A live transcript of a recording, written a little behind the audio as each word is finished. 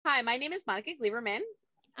Hi, my name is Monica Gleberman.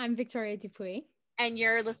 I'm Victoria Dupuis. And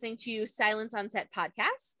you're listening to Silence on Set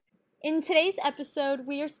podcast. In today's episode,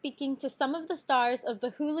 we are speaking to some of the stars of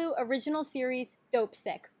the Hulu original series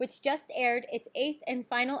Dopesick, which just aired its 8th and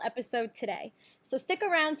final episode today. So stick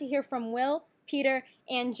around to hear from Will, Peter,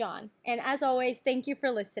 and John. And as always, thank you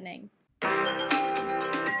for listening.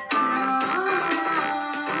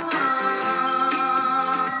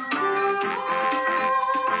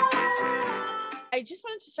 I just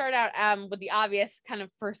wanted to start out with the obvious kind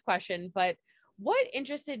of first question, but what was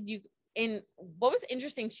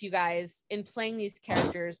interesting to you guys in playing these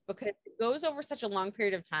characters? Because it goes over such a long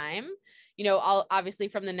period of time, obviously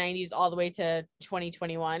from the 90s all the way to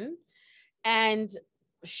 2021, and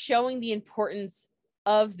showing the importance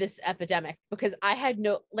of this epidemic, because I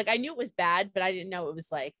knew it was bad, but I didn't know it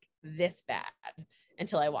was like this bad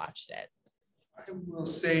until I watched it. I will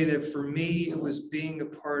say that for me, it was being a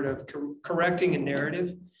part of correcting a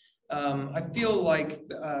narrative. I feel like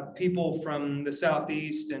people from the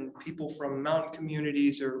Southeast and people from mountain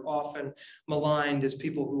communities are often maligned as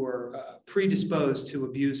people who are predisposed to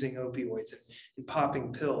abusing opioids and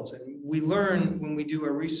popping pills. And we learn when we do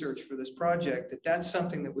our research for this project that that's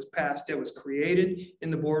something that was created in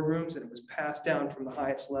the boardrooms, and it was passed down from the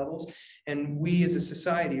highest levels. And we as a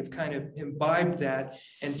society have kind of imbibed that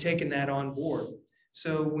and taken that on board.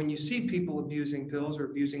 So when you see people abusing pills or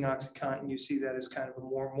abusing OxyContin, you see that as kind of a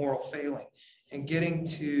more moral failing. And getting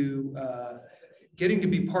to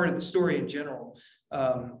be part of the story in general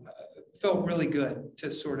felt really good to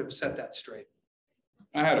sort of set that straight.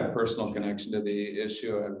 I had a personal connection to the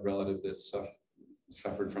issue. I had a relative that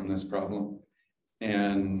suffered from this problem,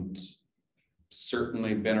 and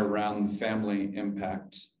certainly been around the family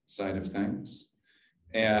impact side of things.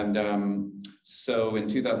 And so in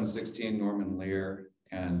 2016, Norman Lear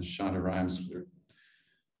and Shonda Rhimes were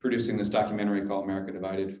producing this documentary called America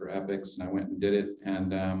Divided for Epics, and I went and did it.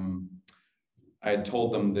 And I had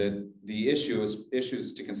told them that the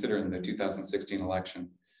issues to consider in the 2016 election.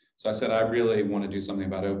 So I said, I really want to do something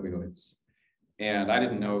about opioids. And I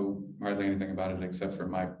didn't know hardly anything about it except for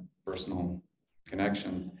my personal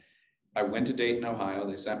connection. I went to Dayton, Ohio.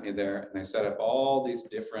 They sent me there, and they set up all these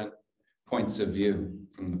different points of view,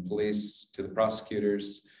 from the police to the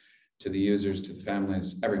prosecutors, to the users, to the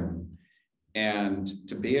families, everyone. And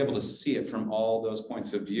to be able to see it from all those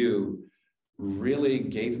points of view really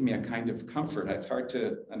gave me a kind of comfort. It's hard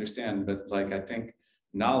to understand, but I think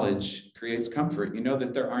knowledge creates comfort. You know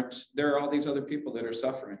that there are all these other people that are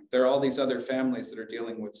suffering. There are all these other families that are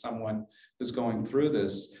dealing with someone who's going through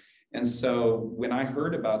this. And so when I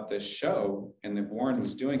heard about this show and that Warren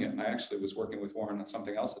was doing it, and I actually was working with Warren on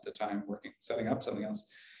something else at the time, setting up something else.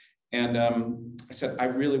 And I said, I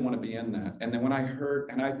really want to be in that. And then when I heard,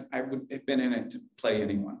 and I would have been in it to play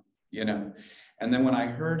anyone, And then when I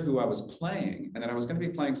heard who I was playing, and that I was going to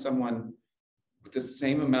be playing someone with the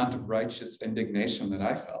same amount of righteous indignation that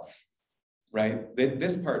I felt, right?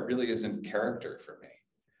 This part really isn't character for me.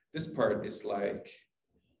 This part is like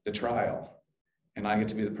the trial. And I get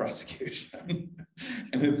to be the prosecution.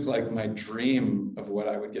 And it's like my dream of what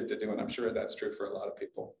I would get to do. And I'm sure that's true for a lot of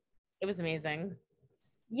people. It was amazing.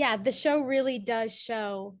 Yeah, the show really does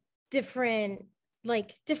show different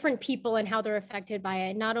people and how they're affected by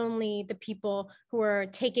it. Not only the people who are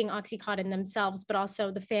taking OxyContin themselves, but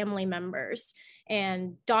also the family members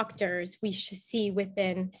and doctors we see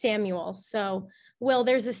within Samuel. So, Will,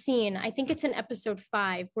 there's a scene, I think it's in episode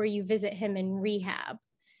 5, where you visit him in rehab.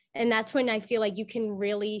 And that's when I feel like you can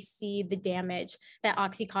really see the damage that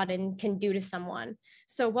OxyContin can do to someone.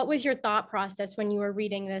 So what was your thought process when you were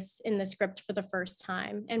reading this in the script for the first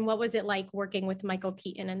time? And what was it like working with Michael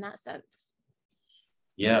Keaton in that sense?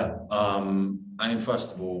 Yeah,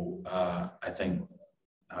 first of all, I think,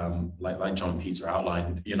 like John and Peter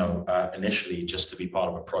outlined, initially just to be part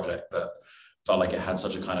of a project that felt like it had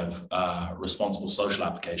such a kind of responsible social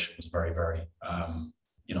application was very, very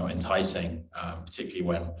enticing, particularly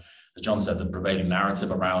when, as John said, the prevailing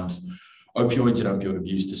narrative around opioids and opioid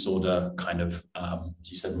abuse disorder kind of,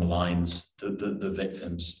 as you said, maligns the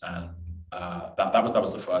victims. And that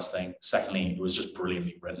was the first thing. Secondly, it was just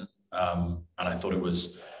brilliantly written. And I thought it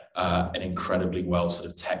was an incredibly well sort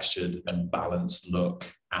of textured and balanced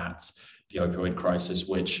look at the opioid crisis,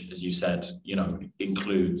 which, as you said,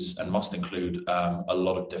 includes and must include a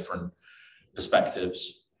lot of different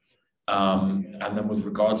perspectives. And then with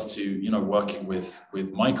regards to, working with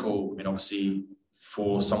Michael, obviously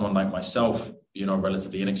for someone like myself,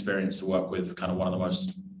 relatively inexperienced, to work with kind of one of the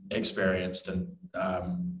most experienced and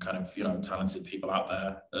talented people out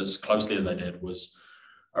there as closely as I did was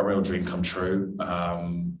a real dream come true.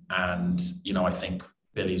 And, I think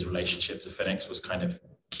Billy's relationship to Phoenix was kind of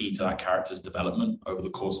key to that character's development over the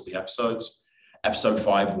course of the episodes. Episode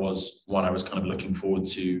 5 was one I was kind of looking forward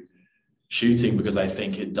to shooting because I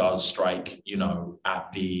think it does strike,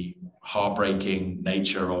 at the heartbreaking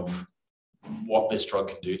nature of what this drug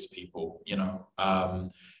can do to people,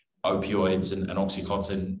 opioids and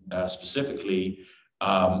Oxycontin specifically,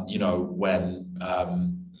 when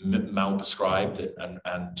malprescribed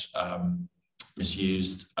and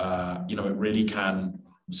misused, it really can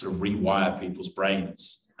sort of rewire people's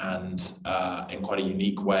brains. And in quite a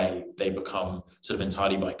unique way, they become sort of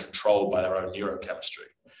entirely controlled by their own neurochemistry.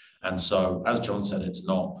 And so, as John said, it's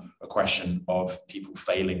not a question of people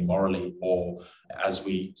failing morally or, as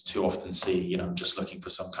we too often see, just looking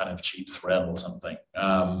for some kind of cheap thrill or something.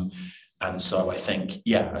 And so I think,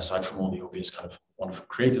 aside from all the obvious kind of wonderful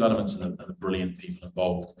creative elements and the brilliant people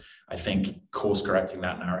involved, I think course correcting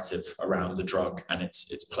that narrative around the drug and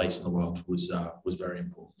its place in the world was very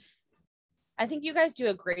important. I think you guys do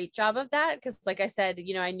a great job of that because, like I said,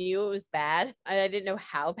 I knew it was bad. I didn't know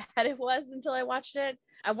how bad it was until I watched it.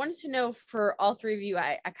 I wanted to know for all three of you,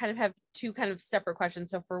 I kind of have two kind of separate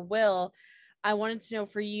questions. So for Will, I wanted to know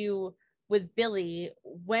for you with Billy,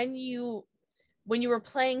 when you were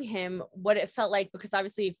playing him, what it felt like, because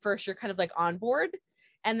obviously first you're kind of like on board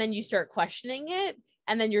and then you start questioning it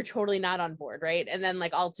and then you're totally not on board, right? And then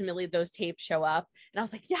ultimately those tapes show up and I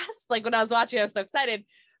was like, yes, when I was watching, I was so excited.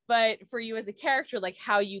 But for you as a character,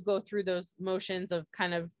 how you go through those motions of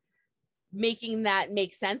kind of making that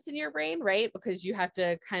make sense in your brain, right? Because you have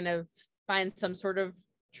to kind of find some sort of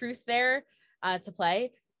truth there to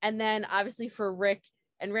play. And then obviously for Rick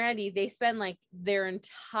and Randy, they spend their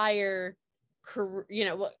entire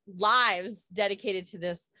career, lives dedicated to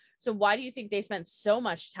this. So why do you think they spent so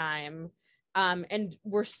much time and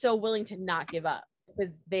were so willing to not give up?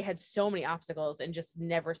 Because they had so many obstacles and just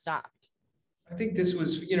never stopped. I think this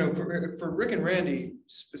was, for Rick and Randy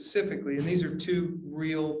specifically, and these are two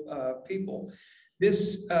real people,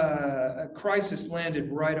 this crisis landed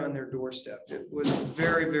right on their doorstep. It was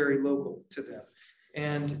very, very local to them.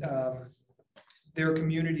 And their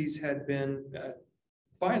communities had been,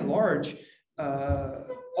 by and large,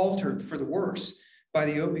 altered for the worse by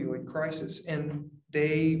the opioid crisis. And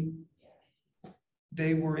they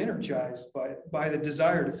were energized by the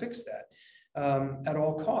desire to fix that. At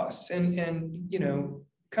all costs, and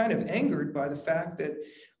kind of angered by the fact that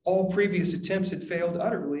all previous attempts had failed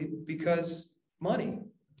utterly because money.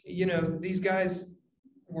 These guys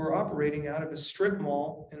were operating out of a strip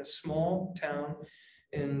mall in a small town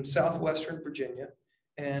in southwestern Virginia,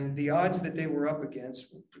 and the odds that they were up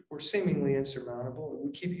against were seemingly insurmountable.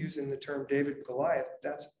 We keep using the term David and Goliath.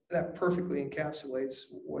 That perfectly encapsulates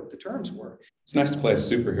what the terms were. It's nice to play a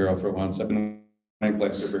superhero for once. I've been play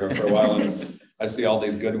superhero for a while and I see all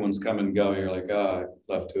these good ones come and go. You're like, oh,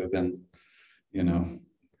 I'd love to have been,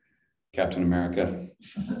 Captain America,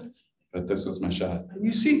 but this was my shot.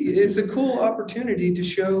 You see, it's a cool opportunity to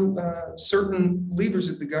show certain levers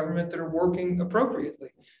of the government that are working appropriately,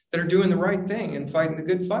 that are doing the right thing and fighting the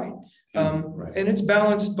good fight. Right. And it's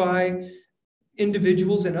balanced by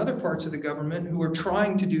individuals in other parts of the government who are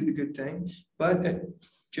trying to do the good thing, but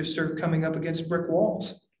just are coming up against brick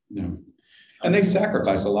walls. Yeah. And they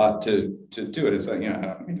sacrifice a lot to do it. It's I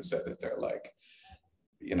don't mean to say that they're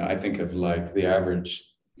I think of the average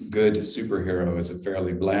good superhero as a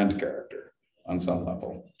fairly bland character on some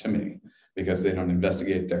level to me, because they don't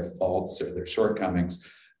investigate their faults or their shortcomings.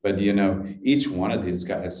 But, each one of these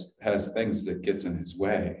guys has things that gets in his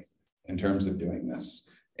way in terms of doing this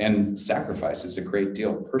and sacrifices a great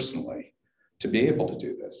deal personally to be able to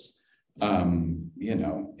do this,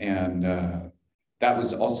 that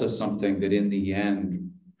was also something that in the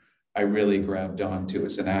end, I really grabbed onto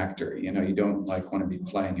as an actor. You don't want to be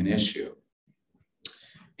playing an issue.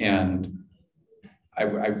 And I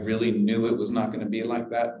really knew it was not going to be like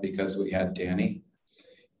that because we had Danny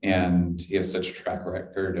and he has such a track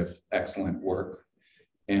record of excellent work.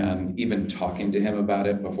 And even talking to him about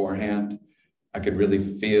it beforehand, I could really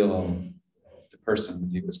feel the person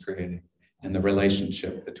he was creating and the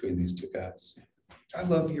relationship between these two guys. I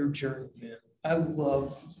love your journey, man. I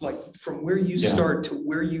love from where you start to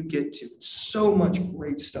where you get to. So much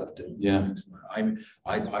great stuff to. Yeah, I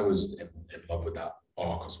was in love with that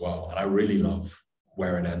arc as well, and I really love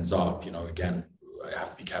where it ends up. Again, I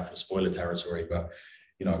have to be careful of spoiler territory, but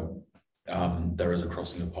there is a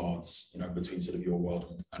crossing of paths, between sort of your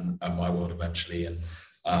world and my world eventually, and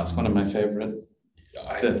it's one of my favorite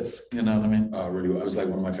bits. You know what I mean? Really, it was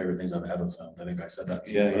one of my favorite things I've ever filmed. I think I said that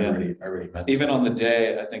to you. I really meant even on the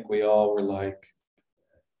day, I think we all were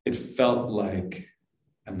it felt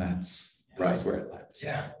and that's That's where it lands.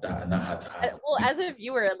 Yeah. That had to happen. Well, as a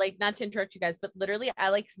viewer, like, not to interrupt you guys, but literally I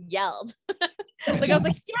like yelled. Like I was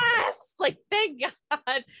like, yes, like thank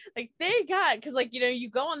God, like thank God, because like, you know, you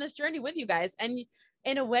go on this journey with you guys, and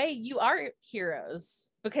in a way you are heroes,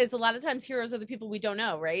 because a lot of times heroes are the people we don't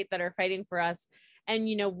know, right, that are fighting for us. And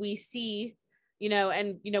you know, we see, you know,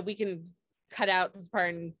 and you know, we can cut out this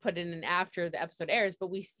part and put it in after the episode airs, but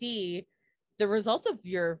we see the results of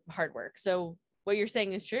your hard work. So what you're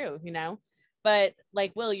saying is true, you know. But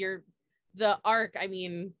like, Will, the arc, I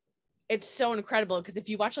mean, it's so incredible, because if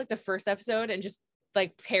you watch like the first episode and just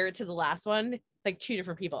like pair it to the last one, it's like two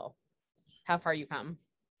different people, how far you come.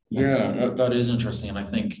 Yeah, that is interesting. And I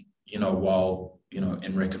think, you know, while, you know,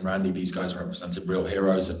 in Rick and Randy, these guys represented real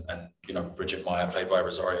heroes, and you know, Bridget Meyer, played by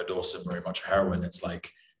Rosario Dawson, very much a heroine. It's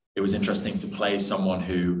like, it was interesting to play someone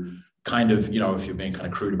who kind of, you know, if you're being kind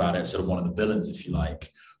of crude about it, sort of one of the villains, if you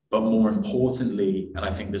like. But more importantly, and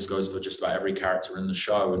I think this goes for just about every character in the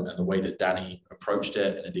show, and the way that Danny approached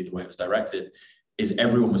it, and indeed the way it was directed, is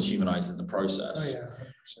everyone was humanized in the process. Oh, yeah,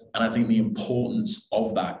 100%. And I think the importance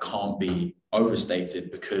of that can't be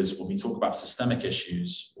overstated, because when we talk about systemic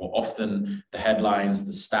issues, well, often the headlines,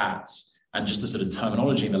 the stats, and just the sort of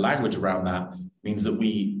terminology and the language around that means that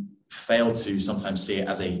we fail to sometimes see it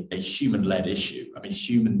as a human-led issue. I mean,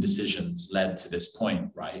 human decisions led to this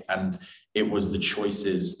point, right? And it was the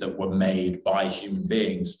choices that were made by human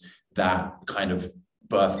beings that kind of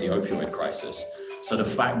birthed the opioid crisis. So the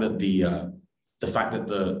fact that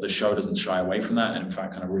the show doesn't shy away from that, and in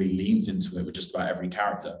fact kind of really leans into it with just about every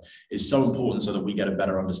character, is so important, so that we get a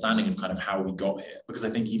better understanding of kind of how we got here. Because I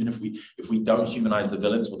think even if we don't humanize the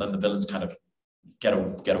villains, well, then the villains kind of get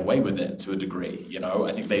away with it to a degree. You know,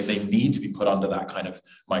 I think they need to be put under that kind of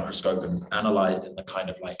microscope and analyzed in the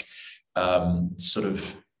kind of like sort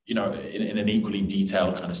of, you know, in an equally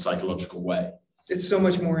detailed kind of psychological way. It's so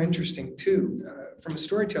much more interesting too, from a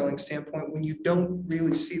storytelling standpoint, when you don't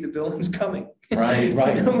really see the villains coming. Right.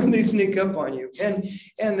 You know, when they sneak up on you, and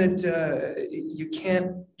that you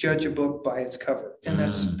can't judge a book by its cover, and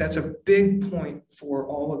that's a big point for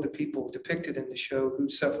all of the people depicted in the show who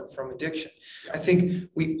suffer from addiction. I think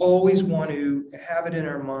we always want to have it in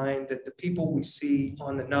our mind that the people we see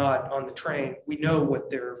on the train, we know what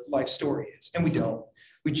their life story is, and we don't.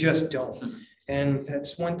 We just don't. And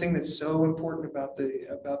that's one thing that's so important about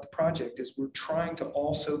the project, is we're trying to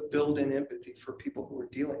also build in empathy for people who are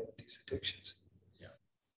dealing with these addictions. Yeah,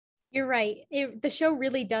 you're right. The show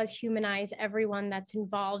really does humanize everyone that's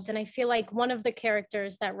involved. And I feel like one of the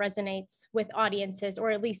characters that resonates with audiences,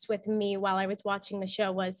 or at least with me while I was watching the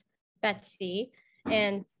show, was Betsy.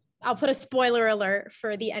 And I'll put a spoiler alert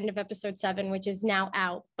for the end of episode 7, which is now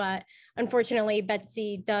out. But unfortunately,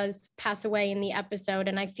 Betsy does pass away in the episode.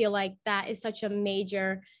 And I feel like that is such a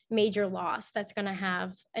major, major loss that's going to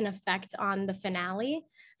have an effect on the finale.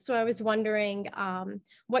 So I was wondering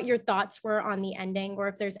what your thoughts were on the ending, or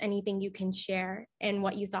if there's anything you can share and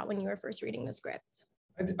what you thought when you were first reading the script.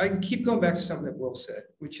 I keep going back to something that Will said,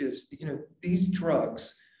 which is, you know, these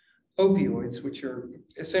drugs, opioids, which are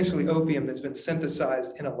essentially opium that's been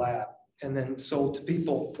synthesized in a lab and then sold to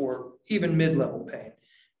people for even mid-level pain.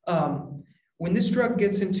 When this drug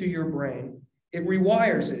gets into your brain, it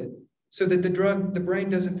rewires it so that the brain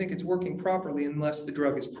doesn't think it's working properly unless the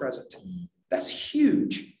drug is present. That's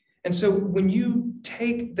huge. And so when you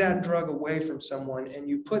take that drug away from someone and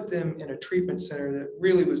you put them in a treatment center that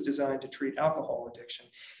really was designed to treat alcohol addiction,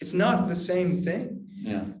 it's not the same thing.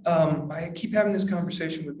 Yeah. I keep having this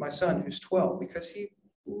conversation with my son, who's 12, because he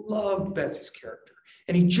loved Betsy's character,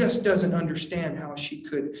 and he just doesn't understand how she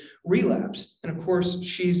could relapse. And of course,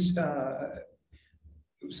 she's,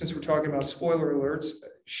 since we're talking about spoiler alerts,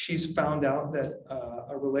 she's found out that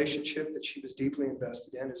a relationship that she was deeply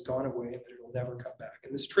invested in has gone away and that it'll never come back.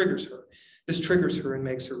 And this triggers her. This triggers her and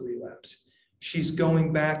makes her relapse. She's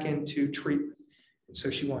going back into treatment, and so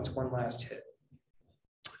she wants one last hit.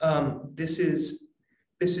 This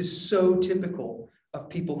is so typical of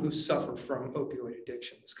people who suffer from opioid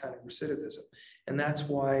addiction, this kind of recidivism. And that's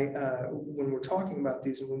why when we're talking about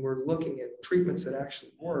these and when we're looking at treatments that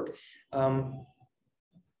actually work,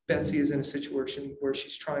 Betsy is in a situation where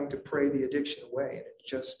she's trying to pray the addiction away, and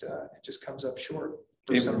it just comes up short.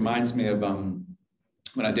 It reminds me of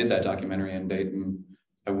when I did that documentary in Dayton.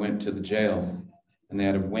 I went to the jail, and they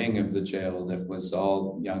had a wing of the jail that was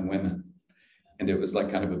all young women, and it was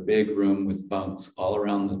like kind of a big room with bunks all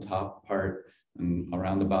around the top part and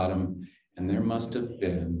around the bottom, and there must have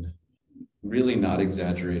been, really not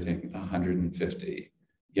exaggerating, 150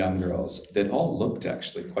 young girls that all looked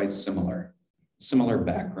actually quite similar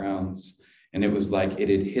backgrounds. And it was like it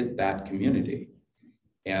had hit that community.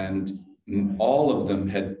 And all of them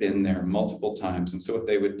had been there multiple times. And so what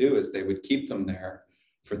they would do is they would keep them there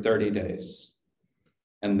for 30 days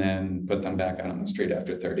and then put them back out on the street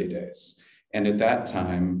after 30 days. And at that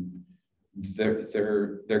time,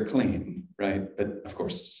 they're clean, right? But of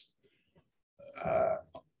course,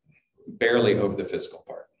 barely over the physical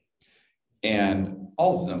part. And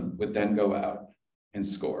all of them would then go out and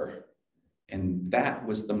score. And that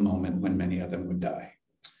was the moment when many of them would die,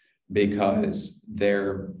 because they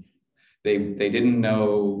didn't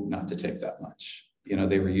know not to take that much. You know,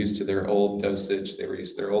 they were used to their old dosage. They were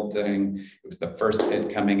used to their old thing. It was the first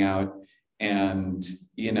hit coming out. And,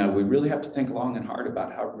 you know, we really have to think long and hard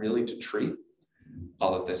about how really to treat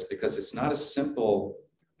all of this, because it's not as simple.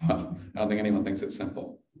 Well, I don't think anyone thinks it's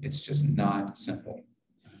simple. It's just not simple.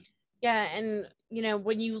 Yeah. And, you know,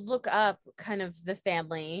 when you look up kind of the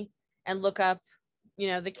family and look up, you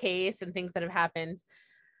know, the case and things that have happened,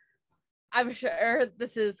 I'm sure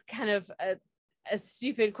this is kind of a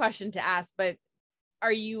stupid question to ask, but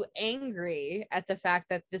are you angry at the fact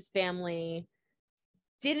that this family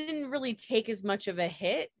didn't really take as much of a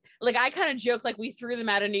hit? Like, I kind of joke like we threw them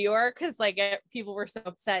out of New York because like people were so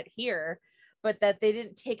upset here, but that they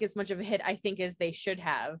didn't take as much of a hit, I think, as they should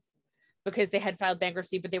have, because they had filed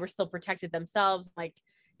bankruptcy, but they were still protected themselves. Like,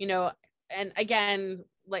 you know, and again,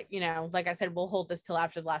 like, you know, like I said, we'll hold this till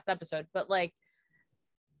after the last episode, but like,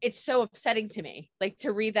 it's so upsetting to me, like,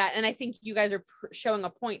 to read that. And I think you guys are showing a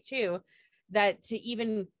point too, that to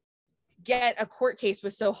even get a court case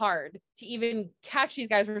was so hard, to even catch these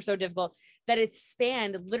guys were so difficult, that it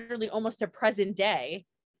spanned literally almost to present day.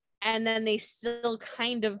 And then they still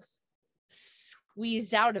kind of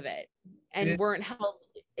squeezed out of it and weren't held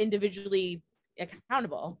individually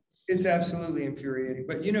accountable. It's absolutely infuriating.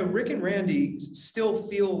 But, you know, Rick and Randy still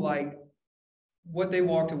feel like what they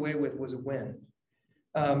walked away with was a win.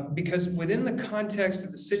 Because within the context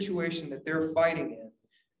of the situation that they're fighting in,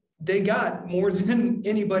 they got more than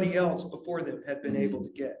anybody else before them had been able to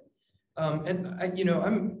get. And I, you know,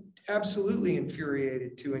 I'm absolutely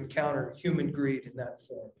infuriated to encounter human greed in that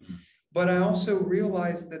form. But I also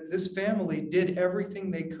realized that this family did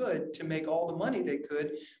everything they could to make all the money they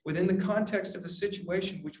could within the context of a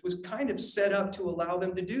situation which was kind of set up to allow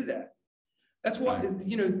them to do that. That's why,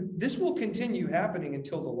 you know, this will continue happening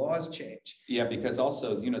until the laws change. Yeah, because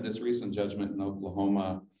also, you know, this recent judgment in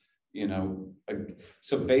Oklahoma, you know,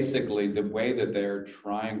 so basically the way that they're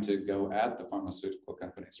trying to go at the pharmaceutical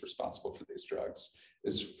companies responsible for these drugs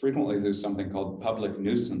is frequently through something called public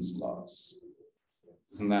nuisance laws.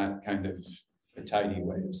 Isn't that kind of a tidy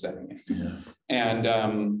way of saying it? Yeah. And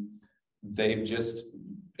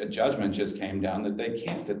a judgment just came down that they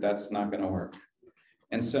can't, that's not going to work.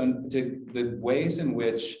 And so the ways in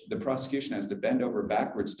which the prosecution has to bend over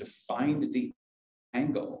backwards to find the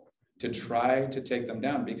angle to try to take them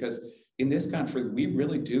down, because in this country, we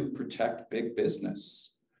really do protect big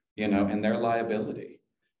business, you know, and their liability.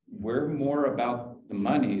 We're more about the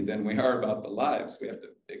money than we are about the lives. We have to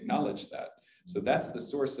acknowledge that. So that's the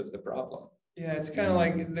source of the problem. Yeah, it's kind of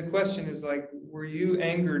like, the question is like, were you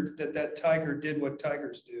angered that that tiger did what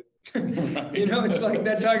tigers do? You know, it's like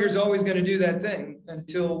that tiger's always going to do that thing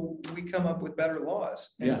until we come up with better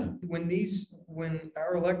laws. And yeah. When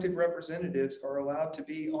our elected representatives are allowed to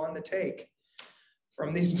be on the take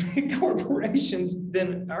from these big corporations,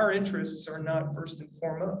 then our interests are not first and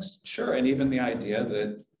foremost. Sure. And even the idea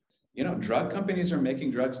that, you know, drug companies are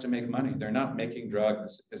making drugs to make money. They're not making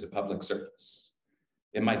drugs as a public service.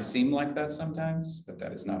 It might seem like that sometimes, but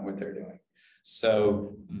that is not what they're doing.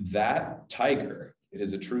 So that tiger, it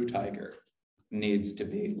is a true tiger, needs to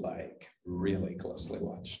be like really closely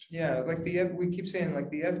watched. Yeah, like we keep saying, like,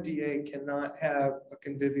 the FDA cannot have a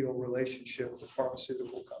convivial relationship with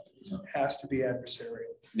pharmaceutical companies. It has to be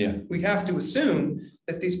adversarial. Yeah. We have to assume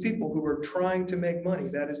that these people who are trying to make money,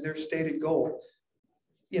 that is their stated goal,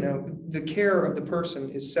 you know, the care of the person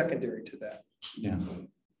is secondary to that. Yeah.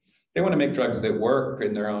 They want to make drugs that work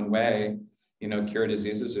in their own way, you know, cure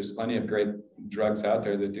diseases. There's plenty of great drugs out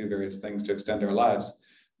there that do various things to extend our lives,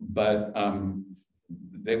 but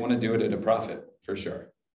they want to do it at a profit for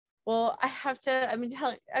sure. Well,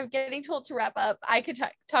 I'm getting told to wrap up. I could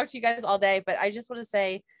talk to you guys all day, but I just want to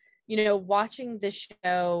say, you know, watching this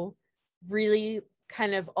show really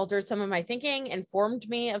kind of altered some of my thinking, informed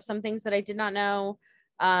me of some things that I did not know.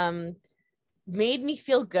 Made me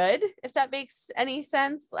feel good, if that makes any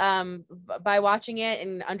sense, by watching it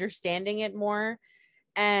and understanding it more.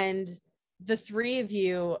 And the three of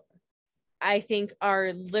you, I think,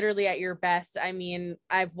 are literally at your best. I mean,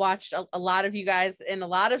 I've watched a lot of you guys in a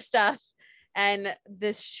lot of stuff, and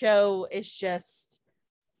this show is just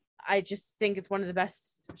I just think it's one of the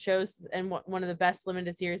best shows and one of the best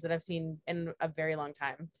limited series that I've seen in a very long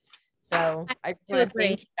time. So I just want to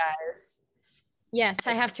thank you guys. Yes,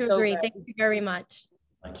 I have to So agree. good. Thank you very much.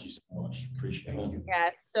 Thank you so much. Appreciate it. Yeah,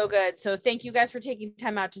 so good. So thank you guys for taking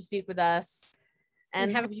time out to speak with us.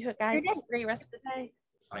 And have you guys have a great rest of the day.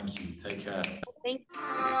 Thank you. Take care. Thank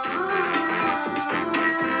you.